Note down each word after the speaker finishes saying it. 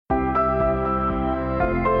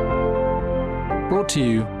Brought to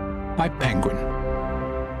you by Penguin.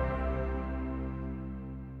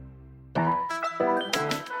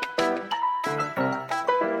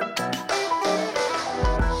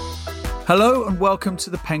 Hello and welcome to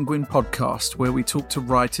the Penguin podcast, where we talk to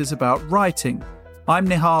writers about writing. I'm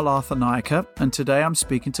Nihal Arthanayake, and today I'm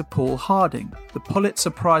speaking to Paul Harding, the Pulitzer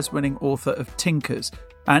Prize-winning author of Tinkers,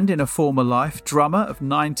 and in a former life, drummer of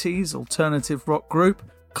 90s alternative rock group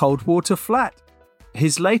Coldwater Flat.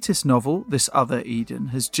 His latest novel, This Other Eden,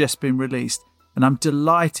 has just been released, and I'm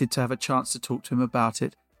delighted to have a chance to talk to him about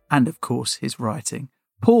it, and of course, his writing.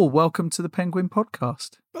 Paul, welcome to the Penguin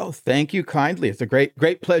podcast. Oh, thank you kindly. It's a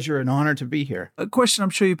great pleasure and honor to be here. A question I'm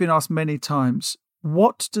sure you've been asked many times.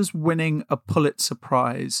 What does winning a Pulitzer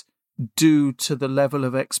Prize do to the level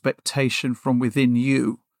of expectation from within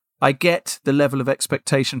you? I get the level of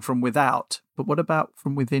expectation from without, but what about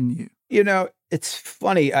from within you? You know, it's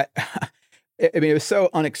funny. I mean, it was so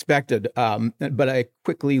unexpected, but I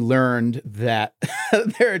quickly learned that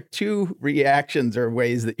there are two reactions or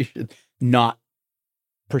ways that you should not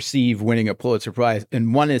perceive winning a Pulitzer Prize.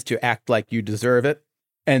 And one is to act like you deserve it.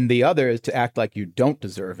 And the other is to act like you don't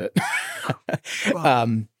deserve it.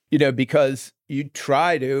 Wow. Because you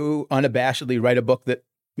try to unabashedly write a book that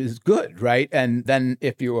is good, right? And then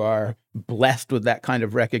if you are blessed with that kind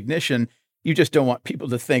of recognition, you just don't want people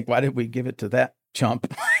to think, why did we give it to that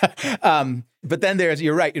chump? But then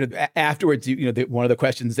you're right, afterwards, one of the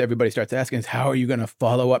questions everybody starts asking is, how are you going to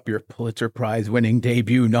follow up your Pulitzer Prize winning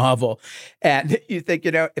debut novel? And you think,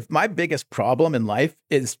 if my biggest problem in life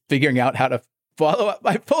is figuring out how to follow up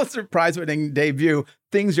my Pulitzer Prize winning debut,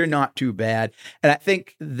 things are not too bad. And I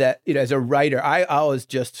think that, as a writer, I always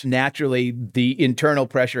just naturally, the internal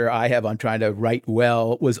pressure I have on trying to write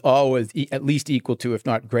well was always at least equal to, if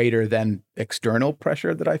not greater than, external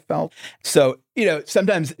pressure that I felt. So,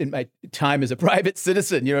 sometimes in my time as a private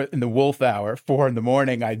citizen, in the wolf hour, 4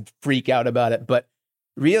 a.m, I'd freak out about it. But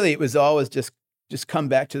really, it was always just come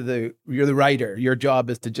back to you're the writer. Your job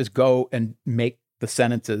is to just go and make the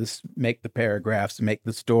sentences, make the paragraphs, make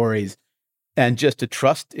the stories, and just to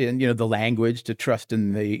trust in, the language, to trust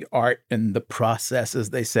in the art and the process,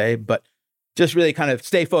 as they say, but just really kind of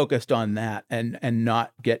stay focused on that and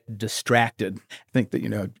not get distracted. I think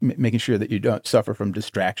that, making sure that you don't suffer from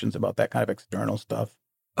distractions about that kind of external stuff.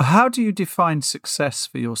 How do you define success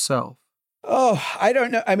for yourself? Oh, I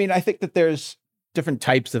don't know. I mean, I think that there's different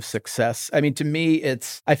types of success. I mean, to me,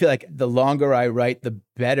 I feel like the longer I write, the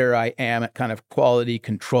better I am at kind of quality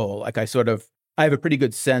control. Like I have a pretty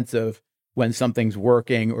good sense of when something's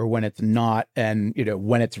working or when it's not, and,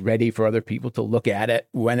 when it's ready for other people to look at it,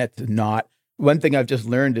 when it's not. One thing I've just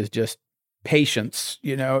learned is just patience.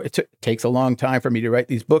 It takes a long time for me to write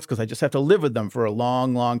these books because I just have to live with them for a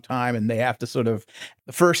long, long time. And they have to the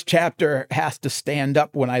first chapter has to stand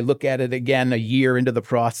up when I look at it again a year into the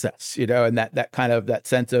process, and that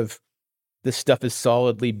sense of this stuff is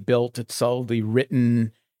solidly built, it's solidly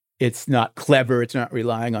written, it's not clever, it's not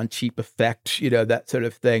relying on cheap effect, that sort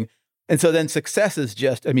of thing. And so then success is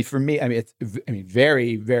just, for me, it's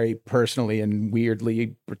very, very personally and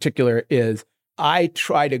weirdly particular is I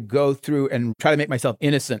try to go through and try to make myself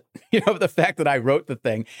innocent, of the fact that I wrote the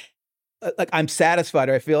thing. Like I'm satisfied,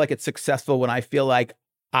 or I feel like it's successful when I feel like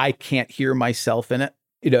I can't hear myself in it.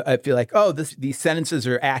 I feel like, these sentences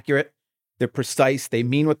are accurate. They're precise. They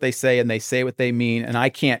mean what they say and they say what they mean. And I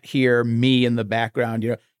can't hear me in the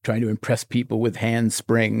background, trying to impress people with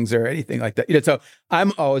handsprings or anything like that. So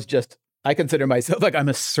I'm always I consider myself like I'm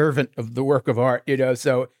a servant of the work of art,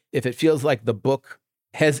 So if it feels like the book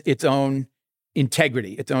has its own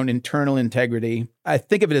integrity, its own internal integrity, I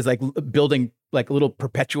think of it as like building like little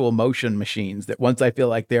perpetual motion machines that once I feel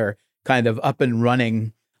like they're kind of up and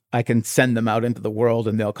running, I can send them out into the world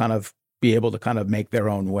and they'll kind of be able to kind of make their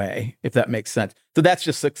own way, if that makes sense. So that's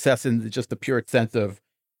just success in just the pure sense of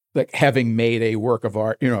like having made a work of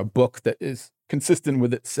art, a book that is consistent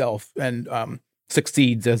with itself and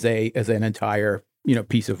succeeds as an entire,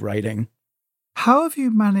 piece of writing. How have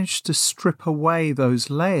you managed to strip away those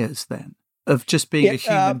layers then of just being a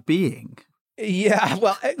human being? Yeah,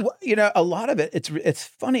 well, a lot of it, it's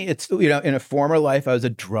funny. It's, in a former life, I was a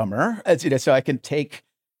drummer, so I can take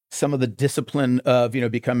some of the discipline of,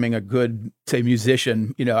 becoming a good, say,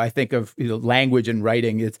 musician. I think of, language and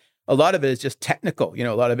writing. It's a lot of it is just technical.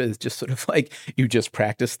 A lot of it is just sort of like you just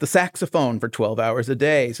practice the saxophone for 12 hours a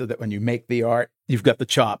day so that when you make the art, you've got the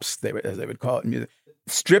chops, as they would call it in music.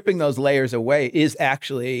 Stripping those layers away is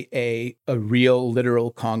actually a real,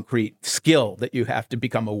 literal, concrete skill that you have to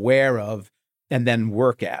become aware of and then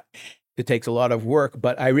work at. It takes a lot of work,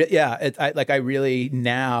 but I really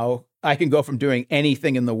now I can go from doing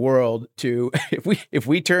anything in the world to if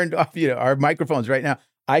we turned off, our microphones right now,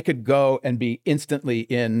 I could go and be instantly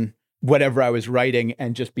in whatever I was writing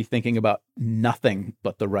and just be thinking about nothing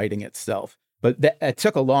but the writing itself. But it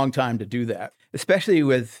took a long time to do that, especially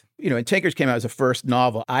with, when Tinkers came out as a first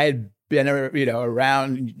novel, I had been,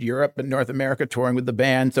 around Europe and North America touring with the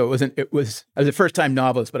band. So I was a first time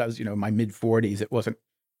novelist, but I was, in my mid 40s. It wasn't,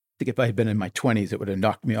 I think if I had been in my 20s, it would have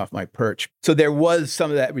knocked me off my perch. So there was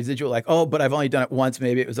some of that residual, like, oh, but I've only done it once.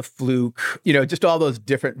 Maybe it was a fluke, just all those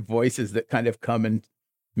different voices that kind of come and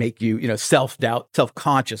make you, self-doubt,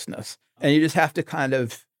 self-consciousness. And you just have to kind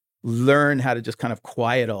of learn how to just kind of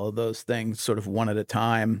quiet all of those things sort of one at a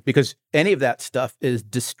time, because any of that stuff is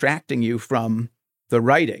distracting you from the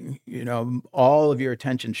writing. All of your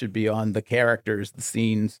attention should be on the characters, the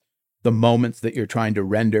scenes, the moments that you're trying to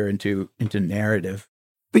render into narrative.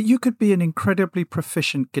 But you could be an incredibly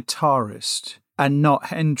proficient guitarist and not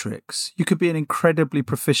Hendrix. You could be an incredibly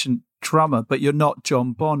proficient drummer, but you're not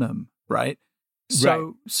John Bonham, right?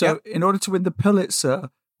 So in order to win the Pulitzer,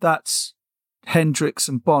 that's Hendrix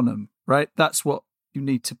and Bonham, right? That's what you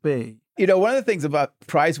need to be. One of the things about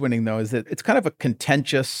prize winning, though, is that it's kind of a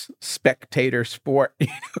contentious spectator sport.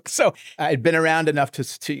 So I'd been around enough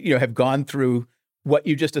to have gone through what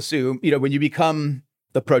you just assume. When you become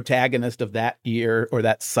the protagonist of that year or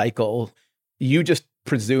that cycle, you just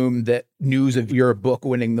presume that news of your book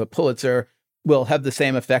winning the Pulitzer will have the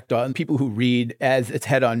same effect on people who read as it's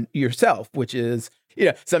had on yourself, which is,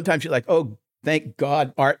 sometimes you're like, oh, thank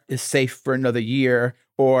God art is safe for another year.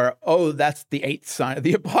 Or, oh, that's the 8th sign of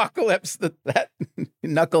the apocalypse that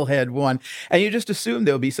knucklehead won. And you just assume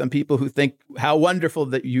there'll be some people who think how wonderful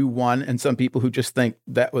that you won, and some people who just think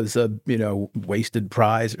that was a, wasted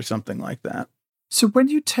prize or something like that. So when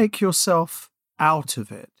you take yourself out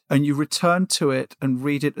of it and you return to it and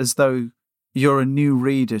read it as though you're a new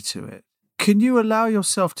reader to it, can you allow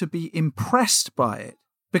yourself to be impressed by it?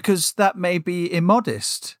 Because that may be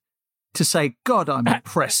immodest to say, God, I'm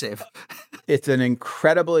impressive. It's an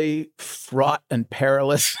incredibly fraught and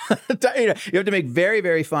perilous. You have to make very,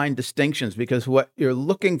 very fine distinctions, because what you're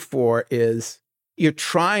looking for is you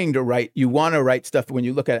want to write stuff when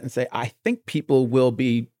you look at it and say, I think people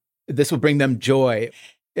this will bring them joy.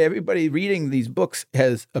 Everybody reading these books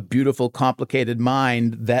has a beautiful, complicated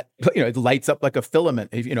mind that, it lights up like a filament.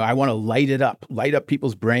 I want to light up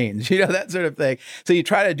people's brains, that sort of thing. So you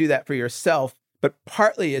try to do that for yourself. But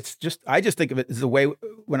partly I just think of it as the way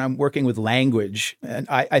when I'm working with language, and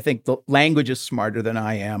I think the language is smarter than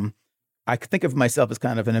I am. I think of myself as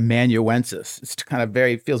kind of an amanuensis. It's kind of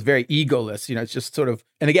feels very egoless. It's just sort of,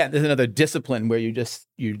 and again, there's another discipline where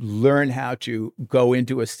you learn how to go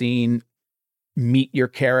into a scene, meet your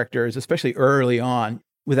characters, especially early on,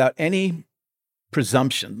 without any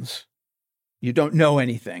presumptions. You don't know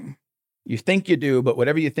anything. You think you do, but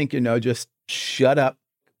whatever you think you know, just shut up.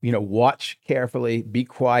 Watch carefully, be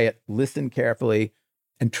quiet, listen carefully,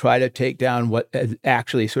 and try to take down what is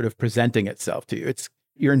actually sort of presenting itself to you.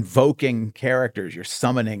 You're invoking characters, you're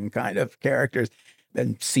summoning kind of characters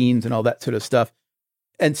and scenes and all that sort of stuff.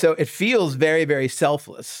 And so it feels very, very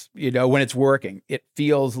selfless, when it's working. It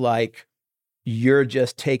feels like you're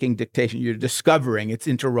just taking dictation, you're discovering. It's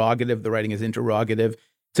interrogative, the writing is interrogative.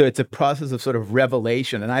 So it's a process of sort of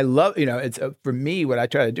revelation. And I love, it's for me, what I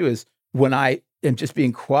try to do is when I am just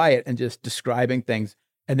being quiet and just describing things,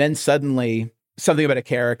 and then suddenly something about a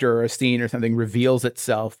character or a scene or something reveals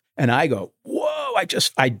itself, and I go, whoa, I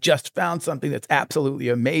just found something that's absolutely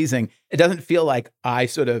amazing. It doesn't feel like I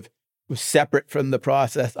sort of was separate from the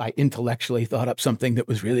process. I intellectually thought up something that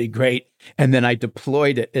was really great, and then I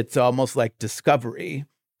deployed it. It's almost like discovery.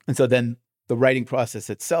 And so then the writing process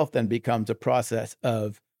itself then becomes a process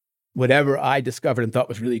of whatever I discovered and thought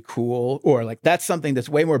was really cool, or like that's something that's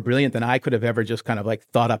way more brilliant than I could have ever just kind of like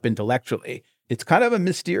thought up intellectually. It's kind of a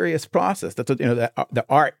mysterious process. That's what, the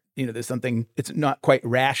art, there's something, it's not quite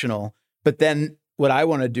rational. But then what I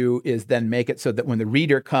want to do is then make it so that when the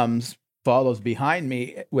reader follows behind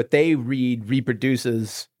me, what they read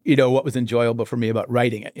reproduces, what was enjoyable for me about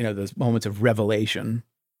writing it, those moments of revelation.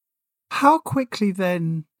 How quickly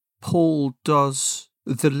then, Paul, does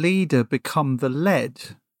the leader become the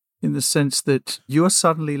led? In the sense that you are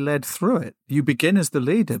suddenly led through it. You begin as the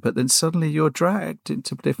leader, but then suddenly you're dragged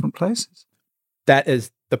into different places. That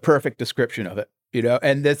is the perfect description of it,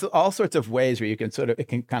 and there's all sorts of ways where you can it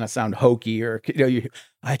can kind of sound hokey or,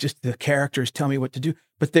 the characters tell me what to do.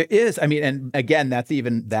 But there is, and again,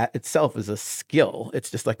 that itself is a skill.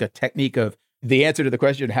 It's just like a technique of the answer to the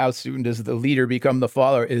question, how soon does the leader become the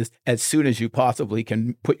follower, is as soon as you possibly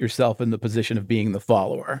can put yourself in the position of being the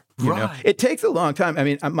follower. You know? It takes a long time. I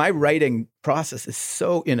mean, my writing process is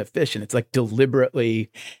so inefficient. It's like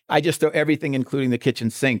deliberately, I just throw everything, including the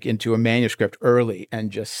kitchen sink, into a manuscript early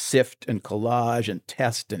and just sift and collage and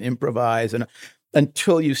test and improvise, and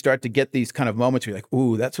until you start to get these kind of moments where you're like,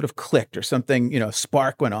 ooh, that sort of clicked, or something, a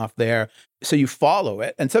spark went off there. So you follow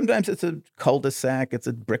it. And sometimes it's a cul-de-sac, it's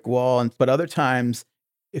a brick wall. But other times,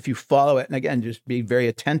 if you follow it, and again, just be very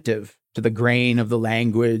attentive to the grain of the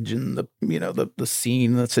language and the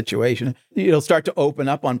scene, the situation, it'll start to open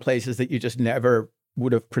up on places that you just never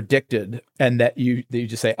would have predicted. And that you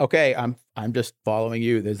just say, okay, I'm just following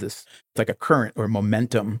you. There's this, it's like a current or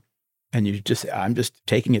momentum. And I'm just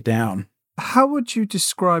taking it down. How would you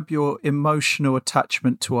describe your emotional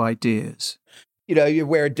attachment to ideas? You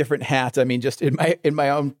wear different hats. I mean, just in my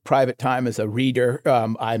own private time as a reader,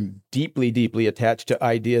 I'm deeply, deeply attached to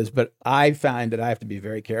ideas. But I find that I have to be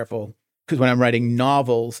very careful, because when I'm writing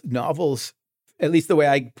novels, at least the way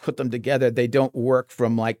I put them together, they don't work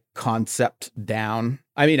from like concept down.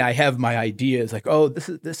 I mean, I have my ideas like, oh,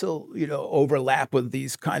 this will overlap with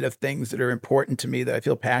these kind of things that are important to me that I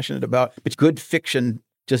feel passionate about. But good fiction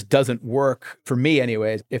just doesn't work for me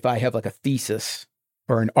anyways if I have like a thesis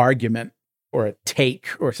or an argument or a take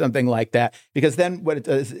or something like that, because then what it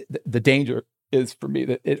does, the danger is for me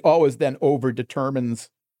that it always then overdetermines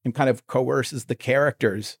and kind of coerces the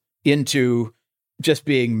characters into just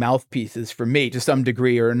being mouthpieces for me to some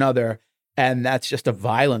degree or another. And that's just a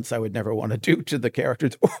violence I would never want to do to the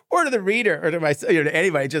characters or to the reader or to myself, to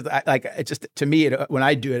anybody. To me, when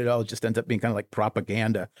I do it, it all just ends up being kind of like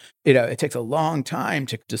propaganda. It takes a long time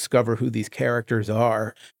to discover who these characters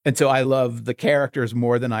are. And so I love the characters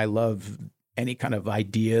more than I love any kind of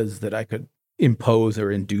ideas that I could impose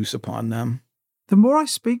or induce upon them. The more I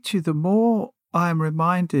speak to you, the more I'm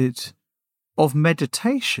reminded of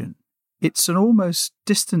meditation. It's an almost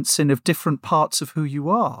distancing of different parts of who you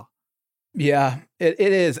are. Yeah, it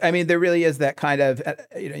is. I mean, there really is that kind of,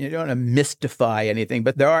 you don't want to mystify anything,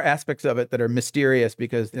 but there are aspects of it that are mysterious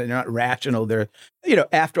because they're not rational. They're,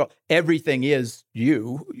 after all, everything is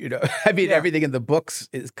you, I mean, everything in the books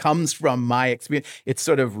comes from my experience. It's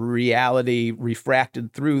sort of reality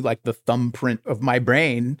refracted through like the thumbprint of my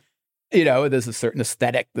brain. There's a certain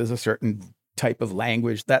aesthetic, there's a certain type of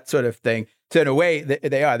language, that sort of thing. So in a way,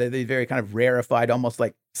 they're very kind of rarefied, almost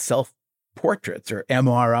like self-portraits or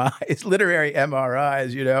MRIs, literary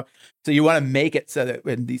MRIs, So you want to make it so that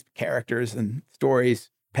when these characters and stories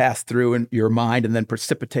pass through in your mind and then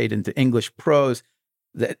precipitate into English prose,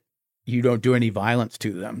 that you don't do any violence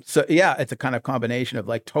to them. So yeah, it's a kind of combination of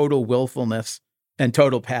like total willfulness and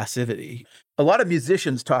total passivity. A lot of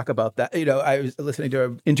musicians talk about that. I was listening to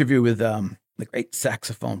an interview with the great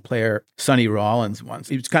saxophone player, Sonny Rollins once.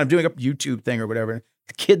 He was kind of doing a YouTube thing or whatever.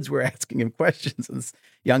 The kids were asking him questions. And this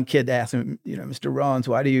young kid asked him, Mr. Rollins,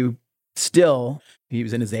 why do you still, he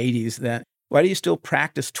was in his 80s then, why do you still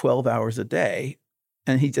practice 12 hours a day?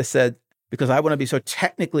 And he just said, because I want to be so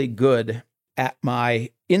technically good at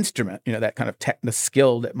my instrument, that kind of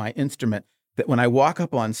skilled at my instrument, that when I walk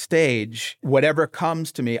up on stage, whatever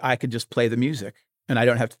comes to me, I could just play the music and I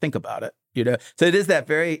don't have to think about it. So it is that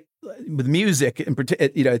very, with music,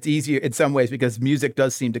 it's easier in some ways because music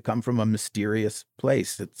does seem to come from a mysterious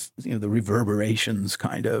place. It's, the reverberations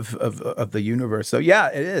kind of the universe. So yeah,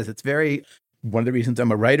 it is. It's very, one of the reasons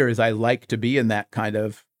I'm a writer is I like to be in that kind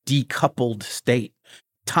of decoupled state.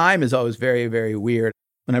 Time is always very, very weird.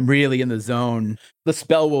 When I'm really in the zone, the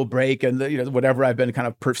spell will break and whatever I've been kind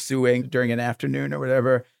of pursuing during an afternoon or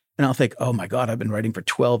whatever. And I'll think, oh my God, I've been writing for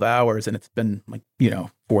 12 hours and it's been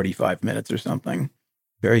 45 minutes or something.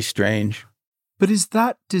 Very strange. But is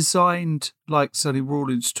that designed like Sonny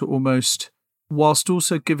Rollins to almost, whilst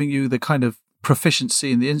also giving you the kind of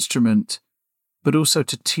proficiency in the instrument, but also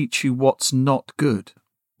to teach you what's not good,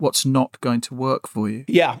 what's not going to work for you?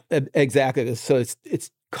 Yeah, exactly. So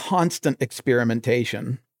it's constant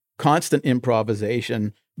experimentation, constant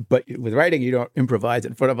improvisation. But with writing, you don't improvise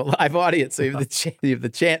in front of a live audience. So you have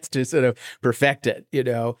the chance to sort of perfect it,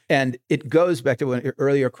 And it goes back to one of your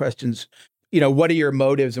earlier questions. What are your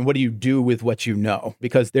motives and what do you do with what you know?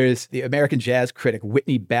 Because there's the American jazz critic,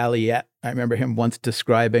 Whitney Balliet. I remember him once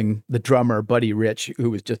describing the drummer, Buddy Rich, who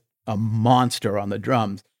was just a monster on the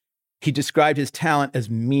drums. He described his talent as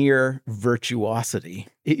mere virtuosity.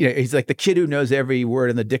 He's like the kid who knows every word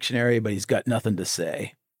in the dictionary, but he's got nothing to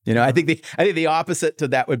say. I think the opposite to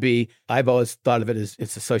that would be, I've always thought of it as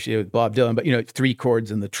it's associated with Bob Dylan, but three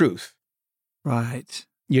chords and the truth. Right.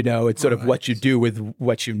 It's sort of what you do with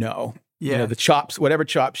what you know. Yeah. The chops, whatever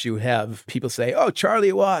chops you have, people say, oh,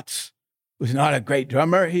 Charlie Watts was not a great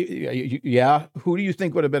drummer. Yeah. Who do you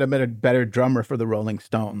think would have been a better drummer for the Rolling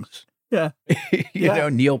Stones? Yeah. You know,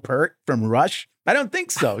 Neil Peart from Rush? I don't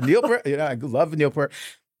think so. Neil Peart, I love Neil Peart.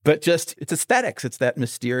 But just, it's aesthetics. It's that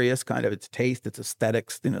mysterious kind of, it's taste, it's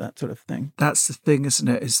aesthetics, that sort of thing. That's the thing, isn't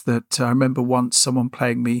it? Is that I remember once someone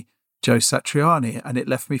playing me Joe Satriani, and it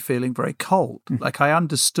left me feeling very cold. Mm-hmm. Like I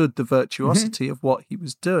understood the virtuosity of what he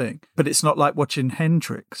was doing, but it's not like watching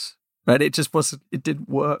Hendrix, right? It just wasn't, it didn't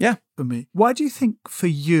work for me. Why do you think for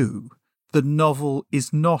you, the novel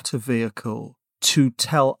is not a vehicle to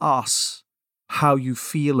tell us how you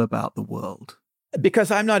feel about the world? Because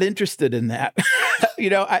I'm not interested in that.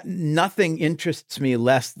 Nothing interests me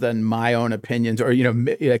less than my own opinions or,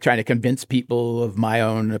 trying to convince people of my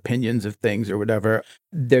own opinions of things or whatever.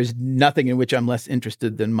 There's nothing in which I'm less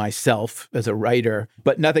interested than myself as a writer,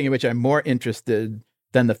 but nothing in which I'm more interested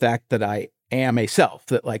than the fact that I am a self,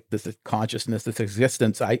 that like this is consciousness, this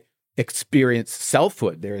existence, I experience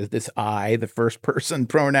selfhood. There is this I, the first person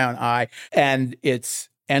pronoun I, and it's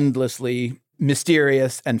endlessly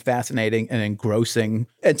mysterious and fascinating and engrossing.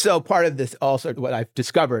 And so part of this also, what I've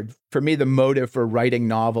discovered, for me, the motive for writing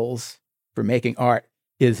novels, for making art,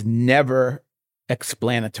 is never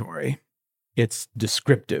explanatory. It's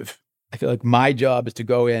descriptive. I feel like my job is to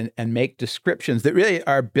go in and make descriptions that really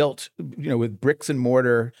are built, with bricks and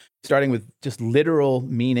mortar, starting with just literal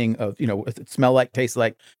meaning of, what it smell like, taste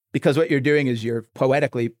like. Because what you're doing is you're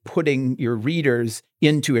poetically putting your readers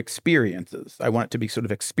into experiences. I want it to be sort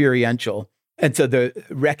of experiential. And so the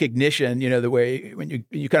recognition, the way when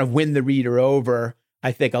you kind of win the reader over,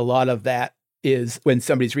 I think a lot of that is when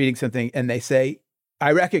somebody's reading something and they say,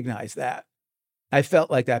 I recognize that. I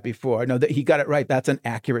felt like that before. No, that he got it right. That's an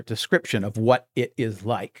accurate description of what it is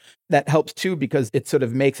like. That helps too, because it sort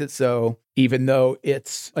of makes it so, even though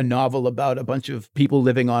it's a novel about a bunch of people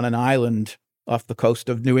living on an island off the coast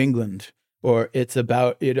of New England, or it's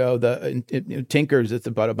about, the Tinkers, it's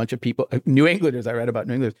about a bunch of people, New Englanders, I read about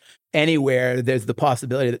New Englanders. Anywhere there's the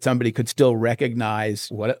possibility that somebody could still recognize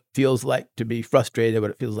what it feels like to be frustrated,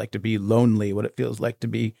 what it feels like to be lonely, what it feels like to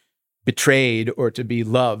be betrayed or to be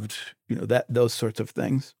loved, those sorts of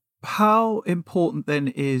things. How important then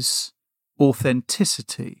is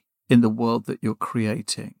authenticity in the world that you're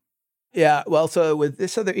creating? Yeah, well, so with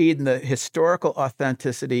This Other Eden, the historical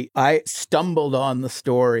authenticity, I stumbled on the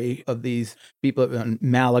story of these people on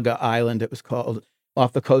Malaga Island, it was called,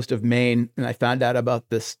 off the coast of Maine. And I found out about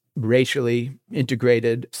this racially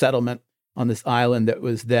integrated settlement on this island that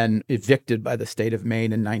was then evicted by the state of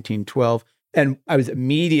Maine in 1912. And I was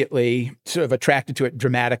immediately sort of attracted to it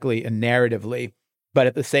dramatically and narratively. But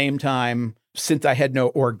at the same time, since I had no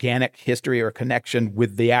organic history or connection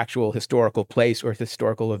with the actual historical place or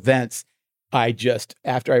historical events,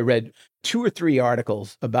 after I read 2 or 3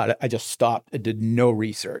 articles about it, I just stopped and did no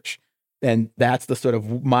research. And that's the sort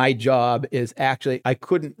of, my job is actually, I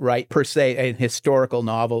couldn't write per se a historical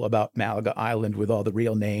novel about Malaga Island with all the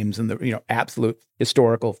real names and the, absolute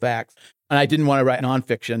historical facts. And I didn't want to write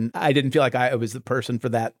nonfiction. I didn't feel like I was the person for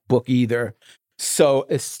that book either. So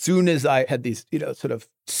as soon as I had these, sort of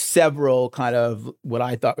several kind of what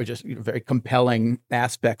I thought were just very compelling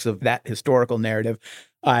aspects of that historical narrative,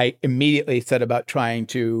 I immediately set about trying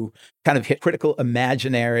to kind of hit critical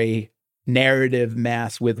imaginary narrative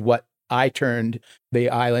mass with what I turned the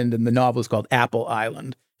island, and the novel is called Apple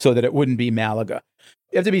Island, so that it wouldn't be Malaga.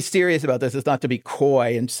 You have to be serious about this. It's not to be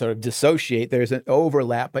coy and sort of dissociate. There's an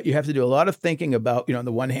overlap, but you have to do a lot of thinking about, on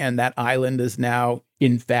the one hand, that island is now,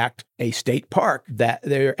 in fact, a state park, that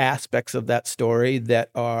there are aspects of that story that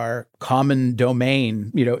are common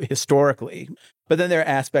domain, historically. But then there are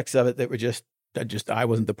aspects of it that were just I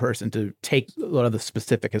wasn't the person to take a lot of the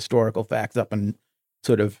specific historical facts up and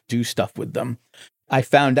sort of do stuff with them. I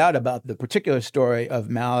found out about the particular story of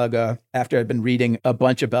Malaga after I'd been reading a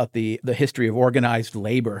bunch about the history of organized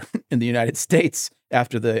labor in the United States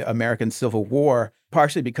after the American Civil War,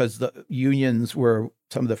 partially because the unions were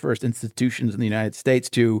some of the first institutions in the United States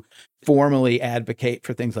to formally advocate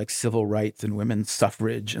for things like civil rights and women's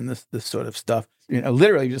suffrage and this sort of stuff.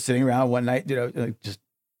 Literally just sitting around one night, just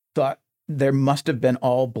thought there must have been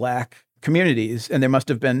all Black communities and there must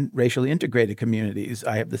have been racially integrated communities.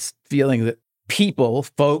 I have this feeling that people,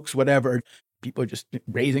 folks, whatever, people are just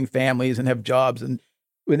raising families and have jobs. And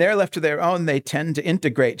when they're left to their own, they tend to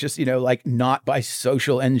integrate just, like not by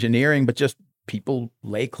social engineering, but just people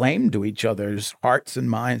lay claim to each other's hearts and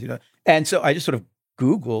minds, And so I just sort of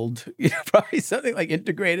Googled, probably something like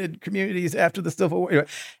integrated communities after the Civil War,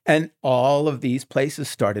 and all of these places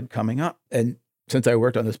started coming up. And since I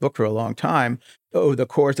worked on this book for a long time, over the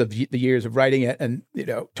course of the years of writing it and,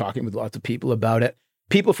 talking with lots of people about it,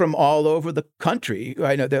 people from all over the country.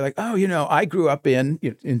 I know they're like, oh, I grew up in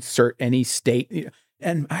insert any state.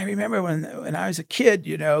 And I remember when I was a kid,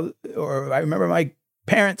 or I remember my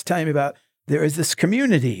parents telling me about there was this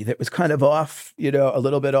community that was kind of off, a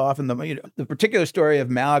little bit off. And the particular story of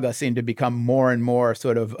Malaga seemed to become more and more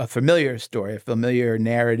sort of a familiar story, a familiar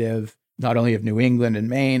narrative, not only of New England and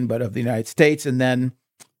Maine, but of the United States. And then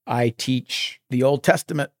I teach the Old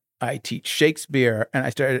Testament. I teach Shakespeare. And I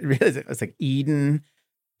started realizing it was like Eden,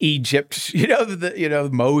 Egypt,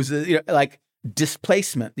 Moses, like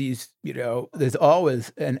displacement. There's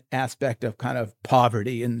always an aspect of kind of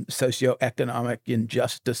poverty and socioeconomic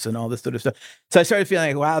injustice and all this sort of stuff. So I started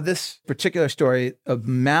feeling like, wow, this particular story of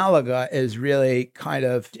Malaga is really kind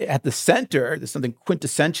of at the center. There's something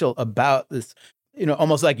quintessential about this,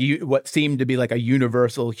 almost like what seemed to be like a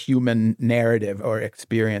universal human narrative or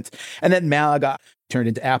experience. And then Malaga turned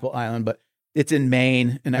into Apple Island, but it's in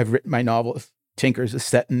Maine, and I've written my novel Tinkers is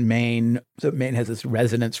set in Maine. So Maine has this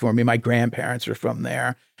resonance for me. My grandparents are from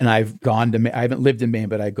there. And I've gone to Maine. I haven't lived in Maine,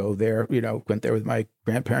 but I go there, went there with my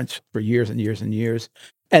grandparents for years and years and years.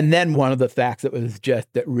 And then one of the facts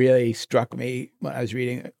that really struck me when I was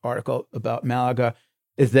reading an article about Malaga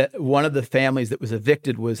is that one of the families that was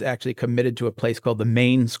evicted was actually committed to a place called the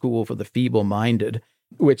Maine School for the Feeble-Minded,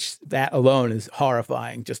 which that alone is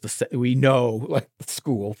horrifying. Just to say, we know, like, the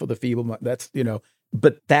school for the feeble-minded, that's,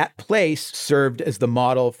 But that place served as the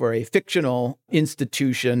model for a fictional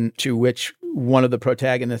institution to which one of the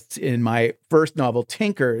protagonists in my first novel,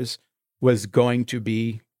 Tinkers, was going to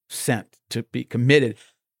be sent to be committed.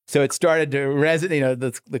 So it started to resonate,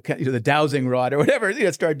 the dowsing rod or whatever,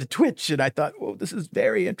 started to twitch. And I thought, well, this is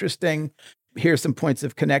very interesting. Here's some points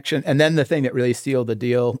of connection. And then the thing that really sealed the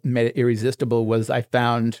deal, made it irresistible, was I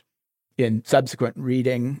found in subsequent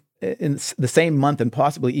reading in the same month and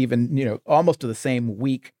possibly even, almost to the same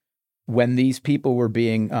week when these people were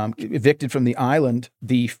being evicted from the island,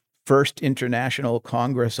 the first International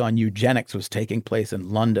Congress on Eugenics was taking place in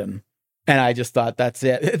London. And I just thought, that's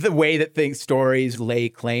it. The way that stories lay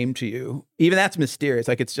claim to you, even that's mysterious.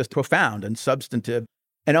 Like, it's just profound and substantive.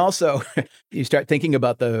 And also, you start thinking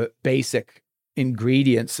about the basic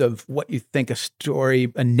ingredients of what you think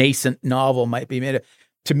a nascent novel might be made of.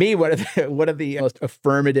 To me, one of the most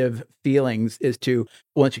affirmative feelings is to,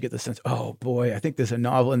 once you get the sense, oh boy, I think there's a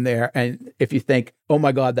novel in there. And if you think, oh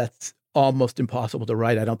my God, that's almost impossible to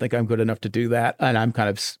write, I don't think I'm good enough to do that. And I'm kind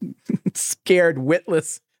of scared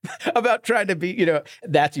witless about trying to be,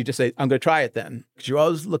 that's, you just say, I'm going to try it then. Because you're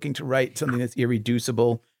always looking to write something that's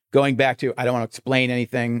irreducible. Going back to, I don't want to explain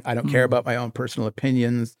anything. I don't care about my own personal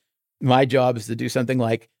opinions. My job is to do something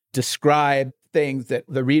like describe things that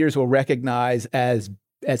the readers will recognize as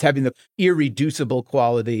having the irreducible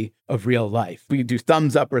quality of real life. We do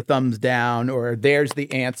thumbs up or thumbs down, or there's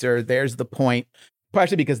the answer, there's the point,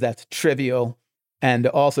 partially because that's trivial. And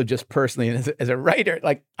also just personally, and as a writer,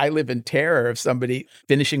 like, I live in terror of somebody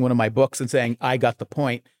finishing one of my books and saying, I got the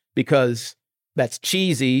point, because that's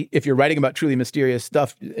cheesy. If you're writing about truly mysterious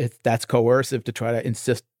stuff, that's coercive to try to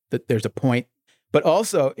insist that there's a point. But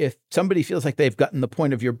also, if somebody feels like they've gotten the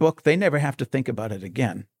point of your book, they never have to think about it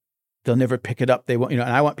again. They'll never pick it up. They won't, and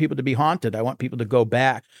I want people to be haunted. I want people to go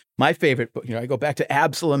back. My favorite book, I go back to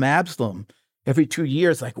Absalom every 2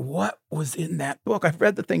 years. Like, what was in that book? I've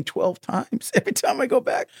read the thing 12 times. Every time I go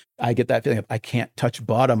back, I get that feeling of I can't touch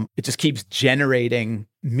bottom. It just keeps generating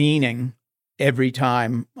meaning every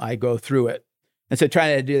time I go through it. And so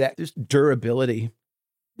trying to do that, just durability.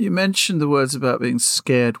 You mentioned the words about being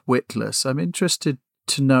scared witless. I'm interested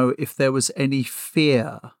to know if there was any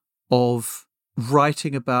fear of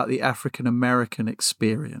writing about the African-American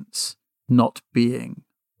experience not being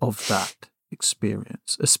of that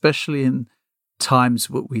experience, especially in times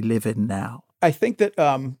what we live in now. I think that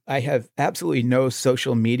I have absolutely no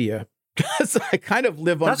social media because I kind of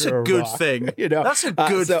live under a rock. That's a good thing. That's a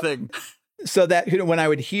good thing. So that, when I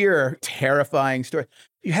would hear terrifying stories,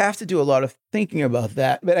 you have to do a lot of thinking about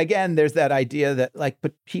that. But again, there's that idea that, like,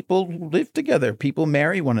 but people live together, people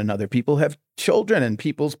marry one another, people have children, and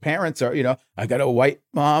people's parents are, I got a white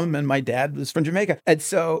mom and my dad was from Jamaica. And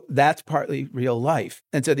so that's partly real life.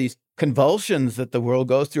 And so these convulsions that the world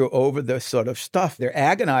goes through over this sort of stuff, they're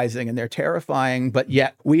agonizing and they're terrifying, but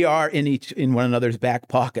yet we are in one another's back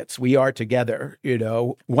pockets. We are together,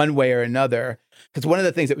 one way or another. Because one of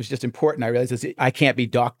the things that was just important, I realized, is I can't be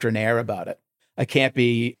doctrinaire about it. I can't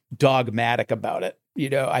be dogmatic about it.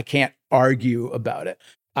 I can't argue about it.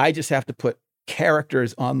 I just have to put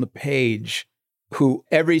characters on the page who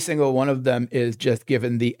every single one of them is just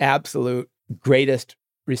given the absolute greatest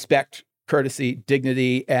respect, courtesy,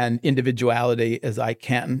 dignity, and individuality as I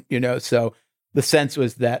can, So the sense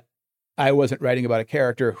was that I wasn't writing about a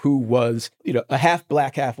character who was, a half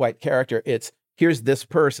black, half white character. It's here's this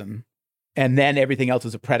person, and then everything else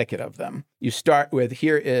is a predicate of them. You start with,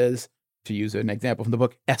 here is, to use an example from the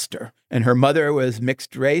book, Esther. And her mother was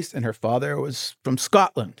mixed race and her father was from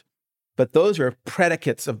Scotland. But those are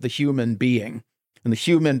predicates of the human being. And the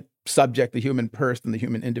human subject, the human person, the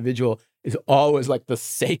human individual is always like the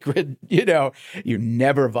sacred, you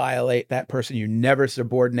never violate that person. You never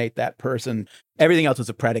subordinate that person. Everything else is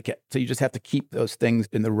a predicate. So you just have to keep those things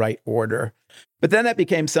in the right order. But then that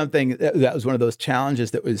became something that was one of those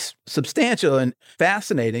challenges that was substantial and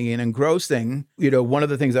fascinating and engrossing. One of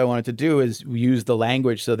the things I wanted to do is use the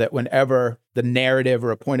language so that whenever the narrative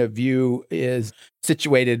or a point of view is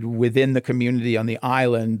situated within the community on the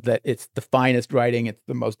island, that it's the finest writing, it's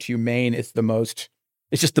the most humane, it's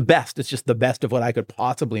just the best. It's just the best of what I could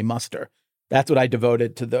possibly muster. That's what I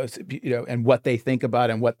devoted to those, and what they think about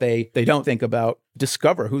and what they don't think about,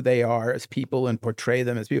 discover who they are as people and portray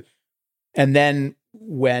them as people. And then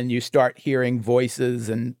when you start hearing voices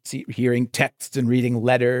and hearing texts and reading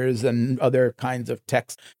letters and other kinds of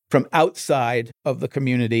texts from outside of the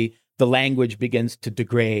community, the language begins to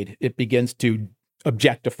degrade. It begins to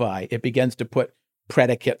objectify. It begins to put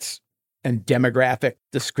predicates and demographic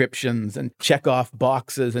descriptions and check off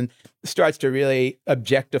boxes, and starts to really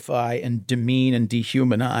objectify and demean and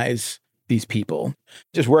dehumanize these people.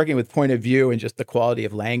 Just working with point of view and just the quality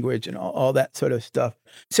of language and all that sort of stuff.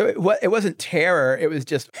 So it wasn't terror. It was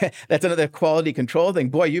just, that's another quality control thing.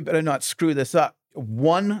 Boy, you better not screw this up.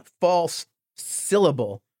 One false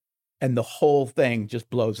syllable and the whole thing just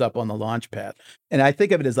blows up on the launch pad. And I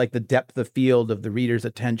think of it as like the depth of field of the reader's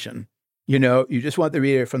attention. You just want the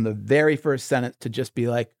reader from the very first sentence to just be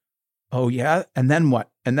like, oh yeah, and then what?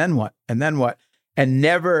 And then what? And then what? And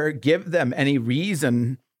never give them any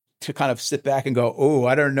reason to kind of sit back and go, oh,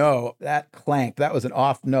 I don't know, that clank, that was an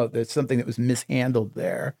off note. There's something that was mishandled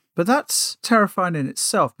there. But that's terrifying in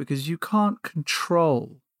itself, because you can't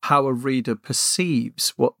control how a reader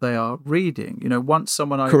perceives what they are reading. Once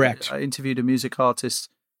I interviewed a music artist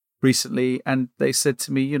recently, and they said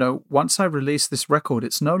to me, once I release this record,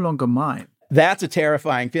 it's no longer mine. That's a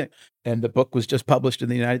terrifying feeling. And the book was just published in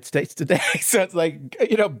the United States today. So it's like,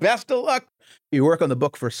 best of luck. You work on the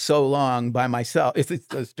book for so long by myself. It's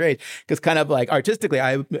so strange, because kind of like artistically,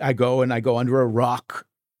 I go under a rock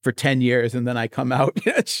for 10 years, and then I come out,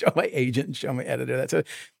 show my agent and show my editor. That's it.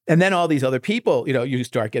 And then all these other people, you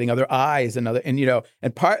start getting other eyes and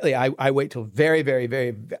partly I wait till very, very,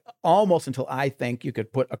 very, almost until I think you could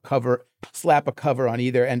slap a cover on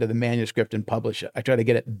either end of the manuscript and publish it. I try to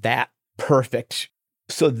get it that perfect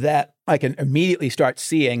so that I can immediately start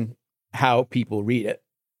seeing how people read it,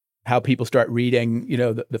 how people start reading,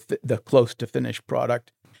 the close to finished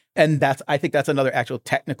product. And I think that's another actual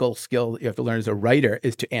technical skill that you have to learn as a writer,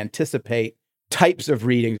 is to anticipate types of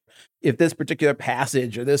reading. If this particular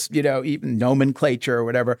passage or this, even nomenclature or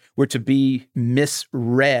whatever were to be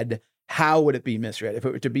misread, how would it be misread? If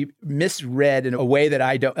it were to be misread in a way that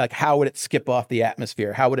I don't like, how would it skip off the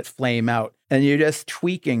atmosphere? How would it flame out? And you're just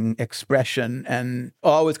tweaking expression and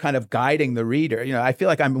always kind of guiding the reader. I feel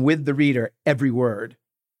like I'm with the reader every word.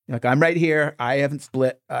 Like, I'm right here. I haven't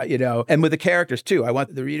split, and with the characters too. I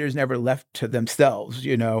want the readers never left to themselves,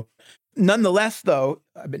 Nonetheless, though,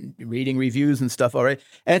 I've been reading reviews and stuff already.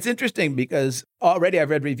 And it's interesting because already I've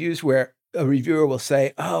read reviews where a reviewer will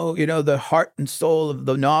say, oh, the heart and soul of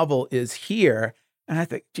the novel is here. And I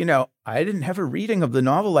think, I didn't have a reading of the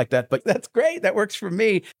novel like that, but that's great. That works for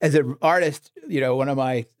me. As an artist, one of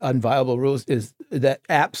my inviolable rules is that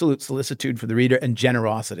absolute solicitude for the reader and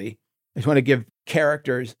generosity. I just want to give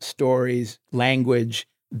characters, stories, language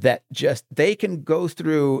that just they can go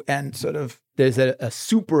through, and sort of there's a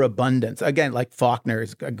superabundance. Again, like Faulkner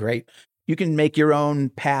is great. You can make your own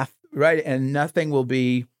path, right? And nothing will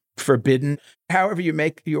be forbidden. However you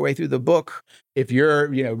make your way through the book, if you're,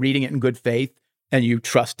 reading it in good faith and you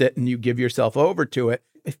trust it and you give yourself over to it,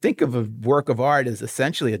 I think of a work of art as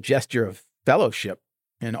essentially a gesture of fellowship,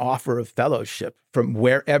 an offer of fellowship from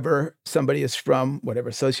wherever somebody is from,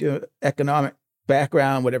 whatever socioeconomic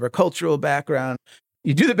background, whatever cultural background.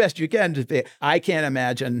 You do the best you can to say, I can't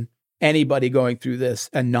imagine anybody going through this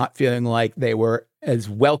and not feeling like they were as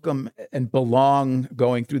welcome and belong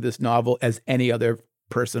going through this novel as any other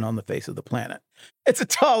person on the face of the planet. It's a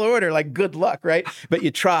tall order, like good luck, right? But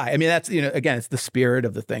you try. I mean, that's, again, it's the spirit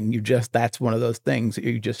of the thing. That's one of those things that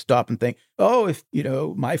you just stop and think, oh, if,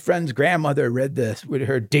 my friend's grandmother read this, would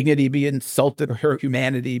her dignity be insulted or her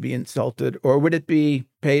humanity be insulted? Or would it be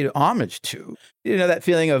paid homage to? That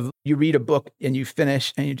feeling of you read a book and you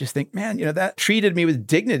finish and you just think, man, that treated me with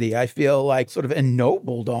dignity. I feel like sort of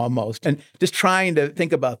ennobled almost. And just trying to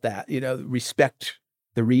think about that, respect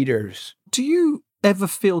the readers. Do you ever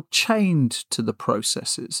feel chained to the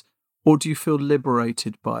processes, or do you feel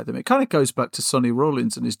liberated by them? It kind of goes back to Sonny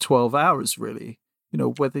Rollins and his 12 hours, really,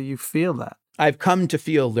 whether you feel that. I've come to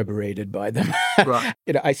feel liberated by them. Right.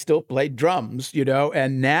 I still play drums,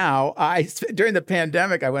 and now during the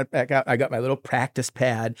pandemic, I went back out, I got my little practice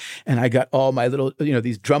pad and I got all my little,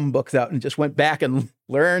 these drum books out and just went back and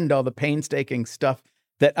learned all the painstaking stuff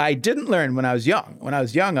that I didn't learn when I was young. When I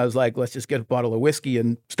was young, I was like, let's just get a bottle of whiskey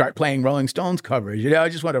and start playing Rolling Stones covers. I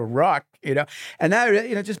just want to rock, And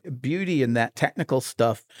now, just beauty in that technical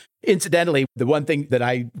stuff. Incidentally, the one thing that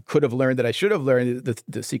I could have learned that I should have learned,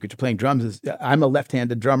 the secret to playing drums is I'm a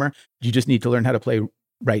left-handed drummer. You just need to learn how to play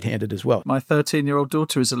right-handed as well. My 13-year-old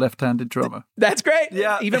daughter is a left-handed drummer. That's great.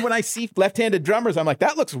 Yeah. Even when I see left-handed drummers, I'm like,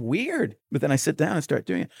 that looks weird. But then I sit down and start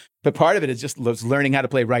doing it. But part of it is just learning how to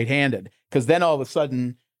play right-handed, because then all of a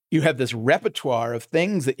sudden you have this repertoire of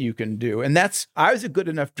things that you can do. And I was a good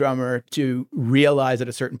enough drummer to realize at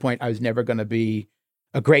a certain point I was never going to be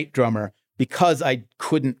a great drummer because I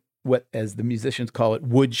couldn't, what as the musicians call it,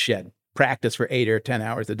 woodshed. Practice for 8 or 10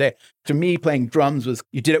 hours a day. To me, playing drums was,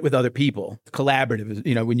 you did it with other people. Collaborative.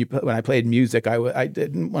 When I played music, I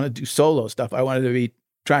didn't want to do solo stuff. I wanted to be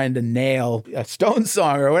trying to nail a Stones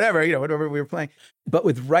song or whatever, whatever we were playing. But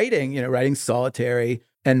with writing, writing solitary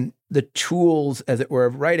and the tools, as it were,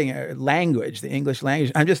 of writing language, the English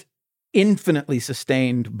language, I'm just infinitely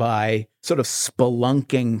sustained by sort of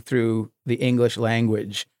spelunking through the English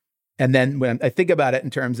language. And then when I think about it in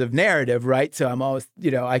terms of narrative, right? So I'm always,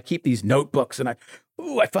 I keep these notebooks and I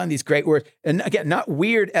find these great words. And again, not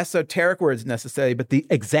weird esoteric words necessarily, but the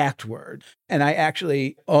exact word. And I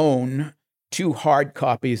actually own 2 hard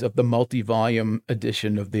copies of the multi-volume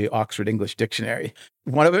edition of the Oxford English Dictionary.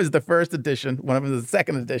 One of them is the first edition, one of them is the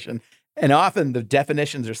second edition. And often the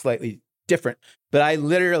definitions are slightly different, but I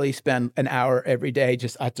literally spend an hour every day.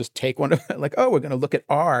 I just take one of them, like, oh, we're going to look at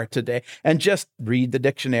R today, and just read the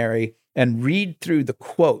dictionary and read through the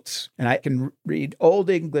quotes. And I can read Old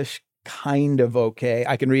English kind of okay.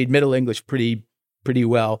 I can read Middle English pretty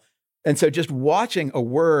well. And so just watching a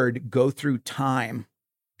word go through time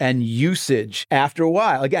and usage after a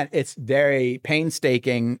while, again, it's very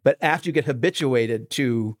painstaking, but after you get habituated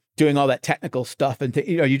to doing all that technical stuff and,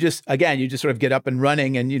 you just sort of get up and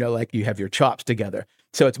running and, like you have your chops together.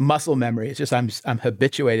 So it's muscle memory. It's just, I'm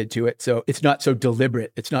habituated to it. So it's not so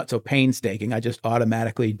deliberate. It's not so painstaking. I just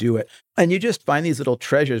automatically do it. And you just find these little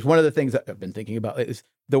treasures. One of the things that I've been thinking about is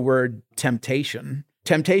the word temptation.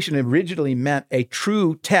 Temptation originally meant a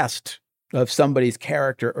true test of somebody's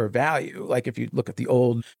character or value. Like if you look at the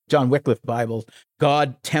old John Wycliffe Bible,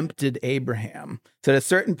 God tempted Abraham. So at a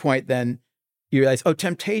certain point, then you realize,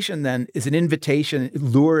 temptation then is an invitation,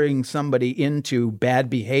 luring somebody into bad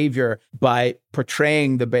behavior by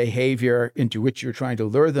portraying the behavior into which you're trying to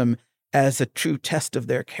lure them as a true test of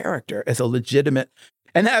their character, as a legitimate.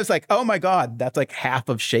 And I was like, oh my God, that's like half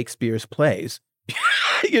of Shakespeare's plays.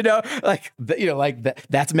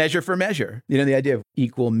 That's measure for measure. The idea of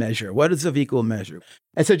equal measure. What is of equal measure?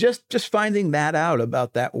 And so just finding that out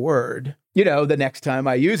about that word, the next time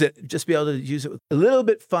I use it, just be able to use it with a little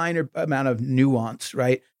bit finer amount of nuance,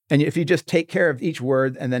 right? And if you just take care of each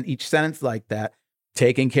word and then each sentence like that,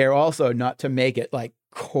 taking care also not to make it like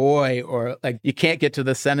coy or like you can't get to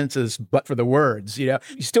the sentences but for the words, you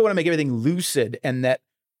still want to make everything lucid. And that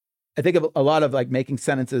I think of a lot of like making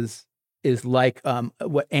sentences is like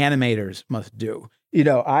what animators must do.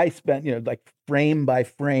 I spent, like frame by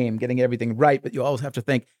frame getting everything right, but you always have to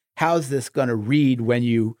think, how's this going to read when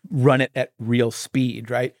you run it at real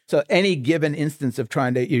speed, right? So any given instance of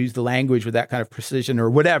trying to use the language with that kind of precision or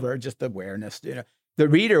whatever, just awareness, the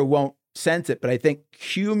reader won't sense it, but I think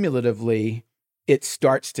cumulatively it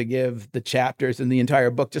starts to give the chapters and the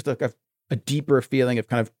entire book just like a deeper feeling of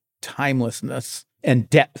kind of timelessness and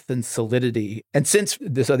depth and solidity. And since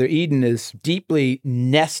this other Eden is deeply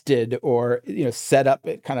nested or, set up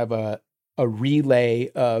at kind of a relay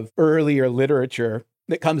of earlier literature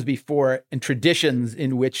that comes before it and traditions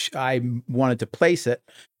in which I wanted to place it,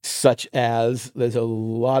 such as there's a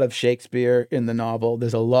lot of Shakespeare in the novel.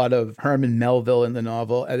 There's a lot of Herman Melville in the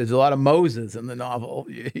novel. And there's a lot of Moses in the novel,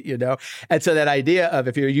 And so that idea of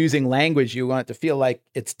if you're using language, you want it to feel like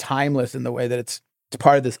it's timeless in the way that it's it's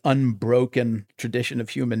part of this unbroken tradition of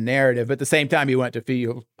human narrative. But at the same time, you want it to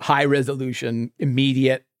feel high resolution,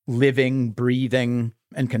 immediate, living, breathing,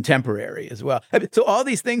 and contemporary as well. I mean, so all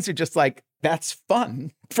these things are just like, that's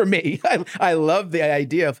fun for me. I love the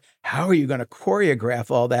idea of how are you going to choreograph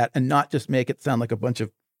all that and not just make it sound like a bunch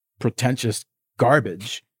of pretentious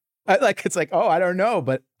garbage. It's like, oh, I don't know,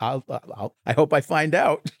 but I hope I find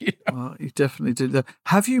out. You know? Well, you definitely did that.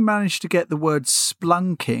 Have you managed to get the word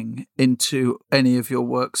splunking into any of your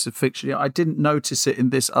works of fiction? I didn't notice it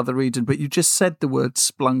in this other reading, but you just said the word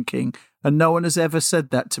splunking, and no one has ever said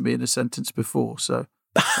that to me in a sentence before. So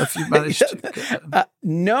have you managed to?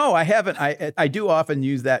 No, I haven't. I do often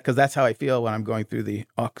use that because that's how I feel when I'm going through the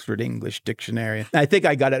Oxford English Dictionary. I think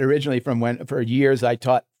I got it originally from when, for years, I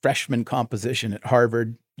taught freshman composition at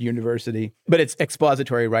Harvard University, but it's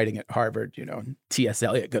expository writing at Harvard. T.S.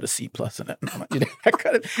 Eliot got a C+ in it.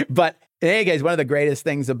 But in any case, one of the greatest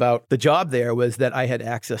things about the job there was that I had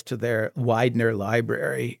access to their Widener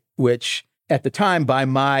library, which at the time, by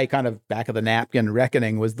my kind of back of the napkin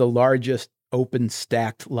reckoning, was the largest open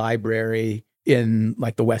stacked library in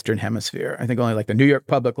like the Western Hemisphere. I think only like the New York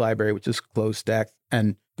Public Library, which is closed stacked,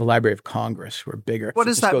 and the Library of Congress were bigger. What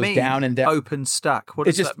does that mean? Down and down. Open stack. What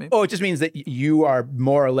does that mean? Oh, it just means that you are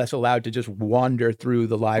more or less allowed to just wander through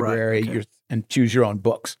the library and choose your own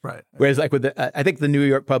books. Right. Whereas like with I think the New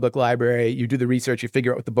York Public Library, you do the research, you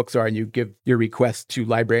figure out what the books are, and you give your requests to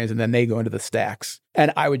librarians, and then they go into the stacks.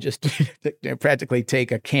 And I would just practically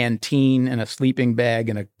take a canteen and a sleeping bag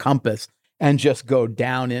and a compass and just go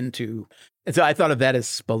down into. And so I thought of that as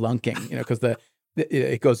spelunking, because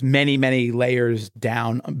it goes many, many layers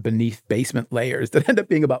down beneath basement layers that end up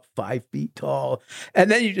being about 5 feet tall. And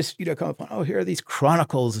then you just, come upon, here are these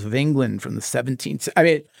chronicles of England from the 17th. I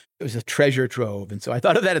mean, it was a treasure trove. And so I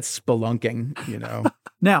thought of that as spelunking,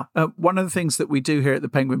 Now, one of the things that we do here at the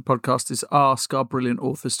Penguin Podcast is ask our brilliant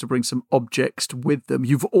authors to bring some objects with them.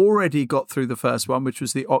 You've already got through the first one, which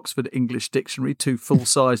was the Oxford English Dictionary, 2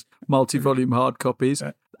 full-size multi-volume hard copies.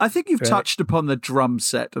 I think you've touched upon the drum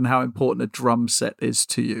set and how important a drum set is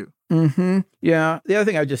to you. Mm-hmm. Yeah. The other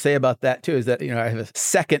thing I would just say about that, too, is that, I have a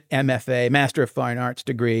second MFA, Master of Fine Arts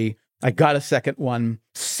degree. I got a second one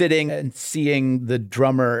sitting and seeing the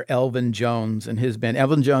drummer Elvin Jones and his band.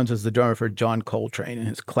 Elvin Jones is the drummer for John Coltrane and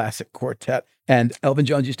his classic quartet. And Elvin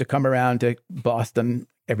Jones used to come around to Boston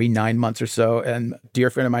every 9 months or so. And a dear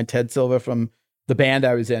friend of mine, Ted Silva from the band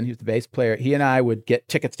I was in, he was the bass player. He and I would get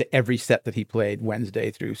tickets to every set that he played Wednesday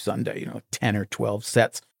through Sunday, 10 or 12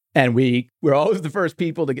 sets. And we were always the first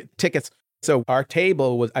people to get tickets. So our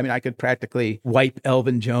table was, I could practically wipe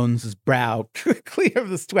Elvin Jones's brow clear of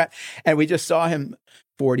the sweat. And we just saw him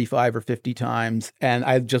 45 or 50 times. And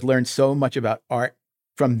I just learned so much about art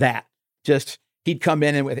from that. Just, he'd come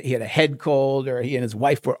in and he had a head cold, or he and his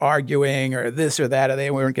wife were arguing, or this or that, or they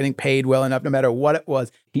weren't getting paid well enough, no matter what it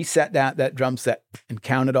was. He sat down at that drum set and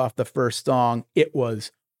counted off the first song. It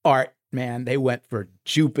was art, man. They went for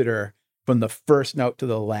Jupiter from the first note to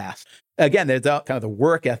the last. Again, there's kind of the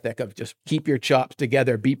work ethic of just keep your chops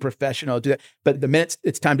together, be professional, do that. But the minute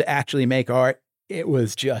it's time to actually make art, it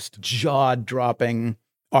was just jaw-dropping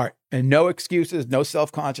art. And no excuses, no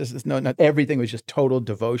self-consciousness, everything was just total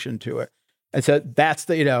devotion to it. And so that's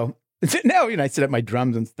now, I sit at my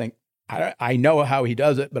drums and think, I know how he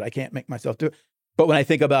does it, but I can't make myself do it. But when I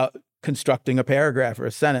think about constructing a paragraph or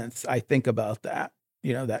a sentence, I think about that,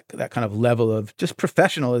 that kind of level of just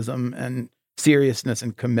professionalism and seriousness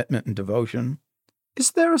and commitment and devotion.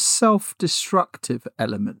 Is there a self-destructive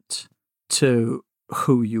element to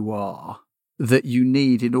who you are that you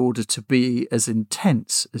need in order to be as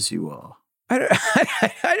intense as you are?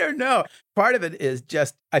 I don't know. Part of it is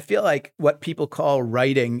just, I feel like what people call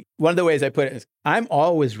writing, one of the ways I put it is, I'm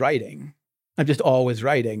always writing. I'm just always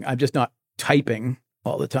writing. I'm just not typing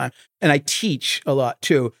all the time. And I teach a lot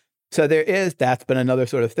too. So that's been another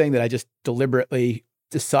sort of thing that I just deliberately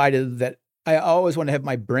decided that I always want to have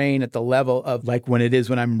my brain at the level of like when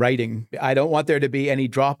I'm writing. I don't want there to be any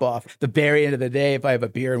drop off. The very end of the day, if I have a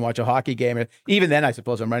beer and watch a hockey game, even then I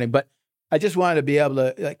suppose I'm writing, but I just wanted to be able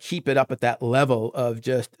to keep it up at that level of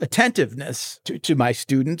just attentiveness to my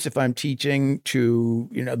students if I'm teaching, to,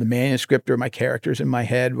 the manuscript or my characters in my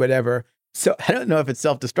head, whatever. So I don't know if it's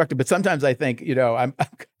self-destructive, but sometimes I think, I'm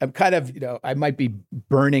kind of, I might be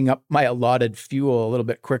burning up my allotted fuel a little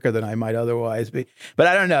bit quicker than I might otherwise be. But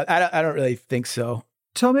I don't know. I don't really think so.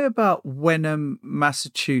 Tell me about Wenham,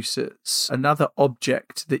 Massachusetts, another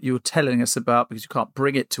object that you're telling us about because you can't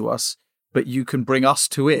bring it to us, but you can bring us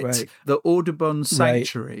to it. Right. The Audubon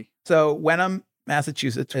Sanctuary. Right. So Wenham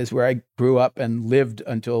Massachusetts is where I grew up and lived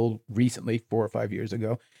until recently, 4 or 5 years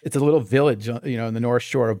ago. It's a little village, in the North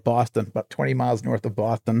Shore of Boston, about 20 miles north of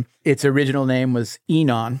Boston. Its original name was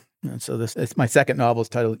Enon. And so it's my second novel is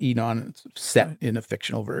titled Enon. It's set in a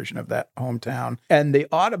fictional version of that hometown. And the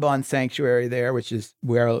Audubon Sanctuary there, which is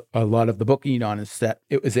where a lot of the book Enon is set,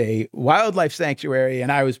 it was a wildlife sanctuary,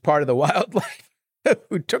 and I was part of the wildlife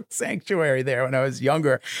who took sanctuary there when I was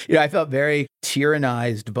younger. I felt very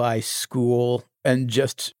tyrannized by school and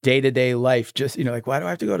just day-to-day life. Just, like, why do I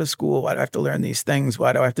have to go to school? Why do I have to learn these things?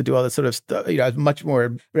 Why do I have to do all this sort of stuff? I was much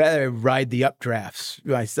more rather ride the updrafts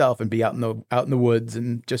myself and be out in the woods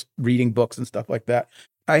and just reading books and stuff like that.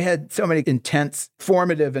 I had so many intense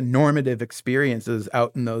formative and normative experiences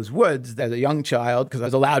out in those woods as a young child, because I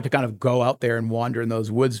was allowed to kind of go out there and wander in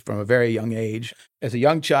those woods from a very young age. As a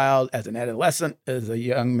young child, as an adolescent, as a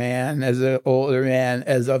young man, as an older man,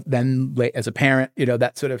 as a parent,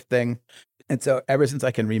 that sort of thing. And so ever since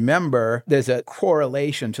I can remember, there's a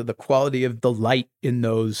correlation to the quality of the light in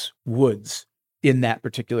those woods in that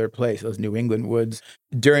particular place, those New England woods,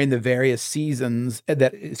 during the various seasons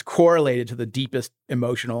that is correlated to the deepest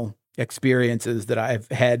emotional experiences that I've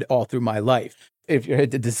had all through my life. If you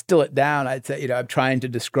had to distill it down, I'd say, I'm trying to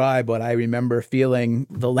describe what I remember feeling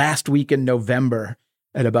the last week in November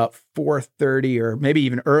at about 4:30 or maybe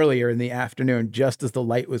even earlier in the afternoon, just as the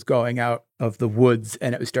light was going out of the woods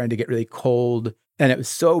and it was starting to get really cold. And it was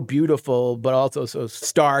so beautiful, but also so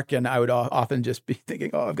stark. And I would often just be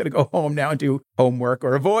thinking, oh, I've got to go home now and do homework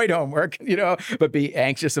or avoid homework, but be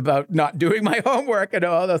anxious about not doing my homework and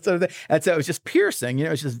all that sort of thing. And so it was just piercing,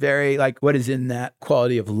 it's just very like what is in that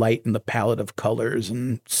quality of light and the palette of colors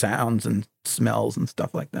and sounds and smells and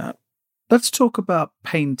stuff like that. Let's talk about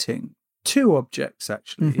painting. 2 objects,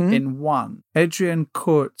 actually, in one. Adrian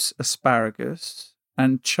Court's Asparagus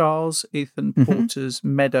and Charles Ethan Porter's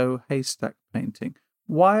Meadow Haystack painting.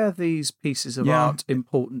 Why are these pieces of art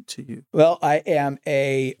important to you? Well, I am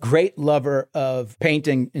a great lover of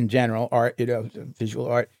painting in general, art, visual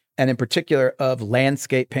art, and in particular of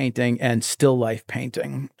landscape painting and still life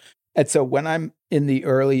painting. And so when I'm in the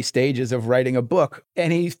early stages of writing a book,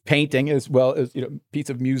 any painting as well as, piece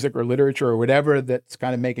of music or literature or whatever that's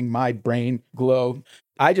kind of making my brain glow,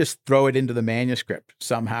 I just throw it into the manuscript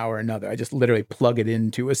somehow or another. I just literally plug it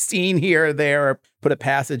into a scene here or there, or put a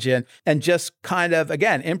passage in, and just kind of,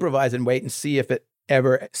 again, improvise and wait and see if it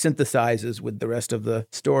ever synthesizes with the rest of the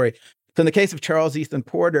story. So in the case of Charles Ethan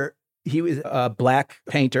Porter, he was a Black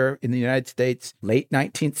painter in the United States, late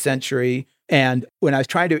 19th century. And when I was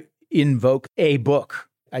trying to invoke a book,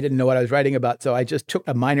 I didn't know what I was writing about. So I just took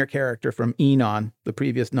a minor character from Enon, the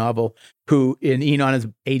previous novel, who in Enon is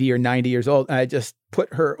 80 or 90 years old. And I just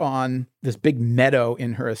put her on this big meadow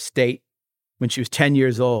in her estate when she was 10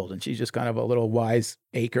 years old. And she's just kind of a little wise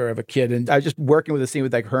acre of a kid. And I was just working with a scene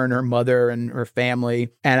with like her and her mother and her family.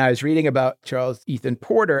 And I was reading about Charles Ethan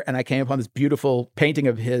Porter, and I came upon this beautiful painting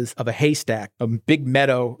of his, of a haystack, a big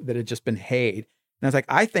meadow that had just been hayed. And I was like,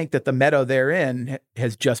 I think that the meadow therein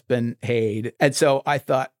has just been hayed. And so I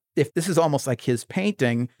thought, if this is almost like his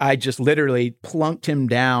painting, I just literally plunked him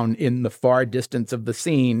down in the far distance of the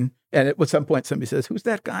scene. And at some point, somebody says, who's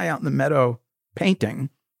that guy out in the meadow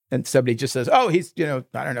painting? And somebody just says, oh, he's, I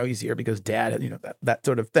don't know, he's here because Dad, that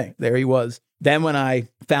sort of thing. There he was. Then when I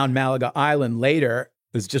found Malaga Island later,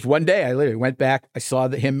 it was just one day, I literally went back, I saw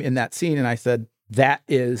him in that scene, and I said, that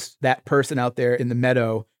person out there in the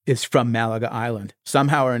meadow is from Malaga Island.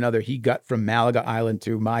 Somehow or another, he got from Malaga Island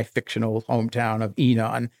to my fictional hometown of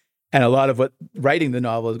Enon. And a lot of what writing the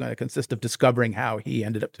novel is going to consist of discovering how he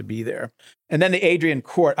ended up to be there. And then the Adrian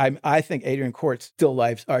Court, I think Adrian Court's still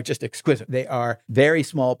lifes are just exquisite. They are very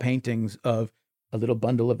small paintings of a little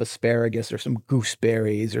bundle of asparagus or some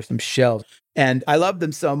gooseberries or some shells. And I love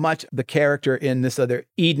them so much. The character in this other,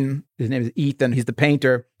 Eden, his name is Ethan, he's the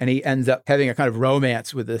painter, and he ends up having a kind of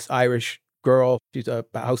romance with this Irish girl. She's a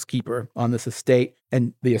housekeeper on this estate,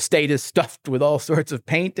 and the estate is stuffed with all sorts of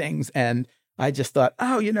paintings. And I just thought,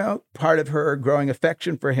 part of her growing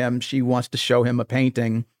affection for him, she wants to show him a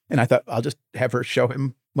painting. And I thought, I'll just have her show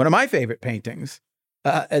him one of my favorite paintings.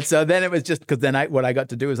 And so then it was just because then what I got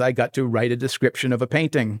to do is I got to write a description of a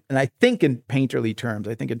painting. And I think in painterly terms,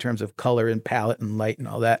 I think in terms of color and palette and light and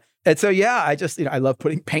all that. And so, I just, I love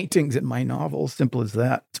putting paintings in my novels. Simple as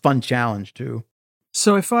that. It's a fun challenge too.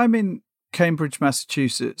 So if I'm in Cambridge,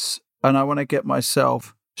 Massachusetts, and I want to get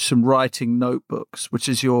myself some writing notebooks, which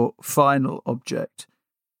is your final object,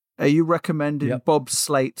 Are you recommending Yep. Bob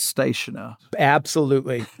Slate Stationer?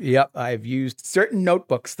 Absolutely. Yep. I've used certain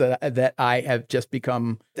notebooks that I have just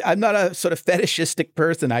become. I'm not a sort of fetishistic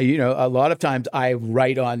person. A lot of times I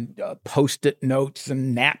write on Post-it notes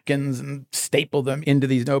and napkins and staple them into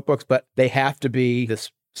these notebooks, but they have to be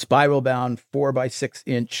this spiral bound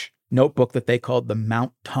 4x6-inch notebook that they called the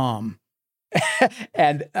Mount Tom.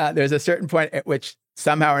 And there's a certain point at which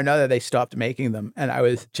somehow or another they stopped making them. And I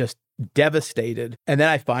was just devastated. And then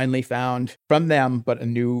I finally found from them, but a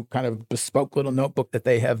new kind of bespoke little notebook that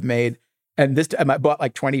they have made. And this time I bought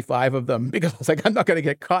like 25 of them because I was like, I'm not going to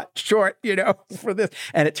get caught short, for this.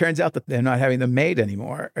 And it turns out that they're not having them made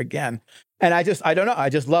anymore again. And I don't know. I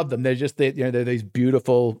just love them. They're just, they're these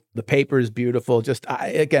beautiful, the paper is beautiful.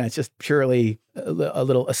 Again, it's just purely a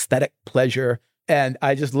little aesthetic pleasure. And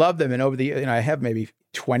I just love them. And over the, I have maybe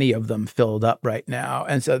 20 of them filled up right now.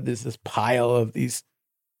 And so there's this pile of these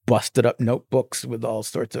busted up notebooks with all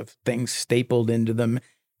sorts of things stapled into them.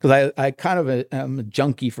 Because I kind of am a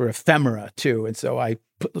junkie for ephemera too. And so I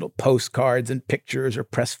put little postcards and pictures or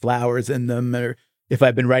press flowers in them. Or if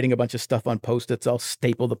I've been writing a bunch of stuff on Post-its, I'll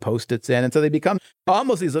staple the Post-its in. And so they become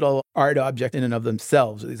almost these little art objects in and of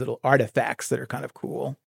themselves, these little artifacts that are kind of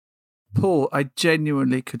cool. Paul, I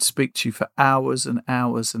genuinely could speak to you for hours and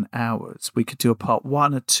hours and hours. We could do a part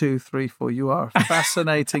 1 or 2, 3, 4. You are a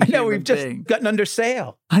fascinating human we've being. Just gotten under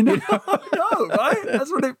sail. I know, right?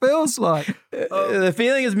 That's what it feels like. The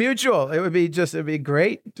feeling is mutual. It'd be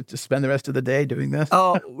great to spend the rest of the day doing this.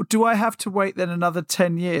 Do I have to wait then another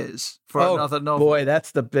 10 years for another novel? Boy,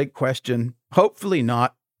 that's the big question. Hopefully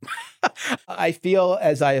not. I feel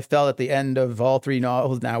as I have felt at the end of all 3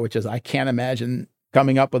 novels now, which is I can't imagine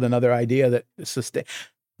coming up with another idea that sustain.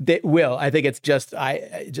 They will. I think it's just,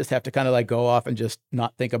 I just have to kind of like go off and just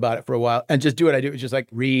not think about it for a while and just do what I do. It's just like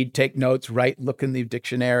read, take notes, write, look in the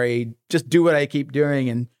dictionary, just do what I keep doing.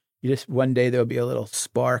 And one day there'll be a little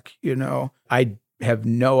spark, I have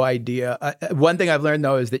no idea. One thing I've learned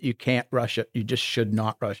though, is that you can't rush it. You just should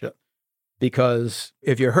not rush it, because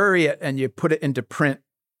if you hurry it and you put it into print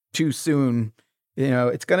too soon,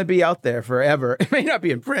 it's going to be out there forever. It may not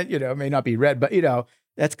be in print, it may not be read, but,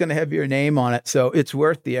 that's going to have your name on it. So it's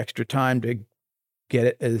worth the extra time to get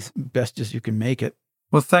it as best as you can make it.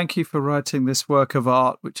 Well, thank you for writing this work of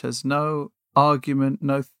art, which has no argument,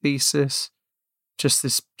 no thesis, just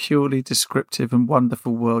this purely descriptive and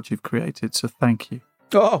wonderful world you've created. So thank you.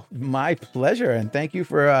 Oh, my pleasure. And thank you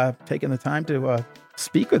for taking the time to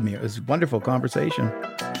speak with me. It was a wonderful conversation.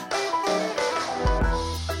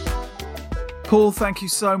 Paul, thank you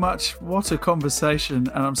so much. What a conversation.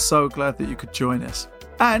 And I'm so glad that you could join us.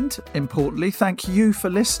 And importantly, thank you for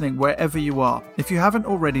listening wherever you are. If you haven't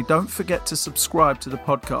already, don't forget to subscribe to the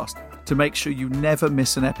podcast to make sure you never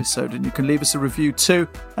miss an episode. And you can leave us a review too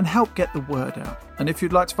and help get the word out. And if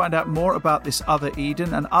you'd like to find out more about This Other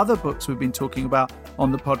Eden and other books we've been talking about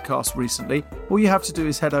on the podcast recently, all you have to do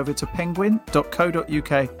is head over to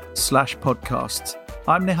penguin.co.uk/podcasts.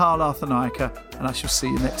 I'm Nihal Arthanayake, and I shall see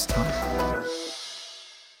you next time.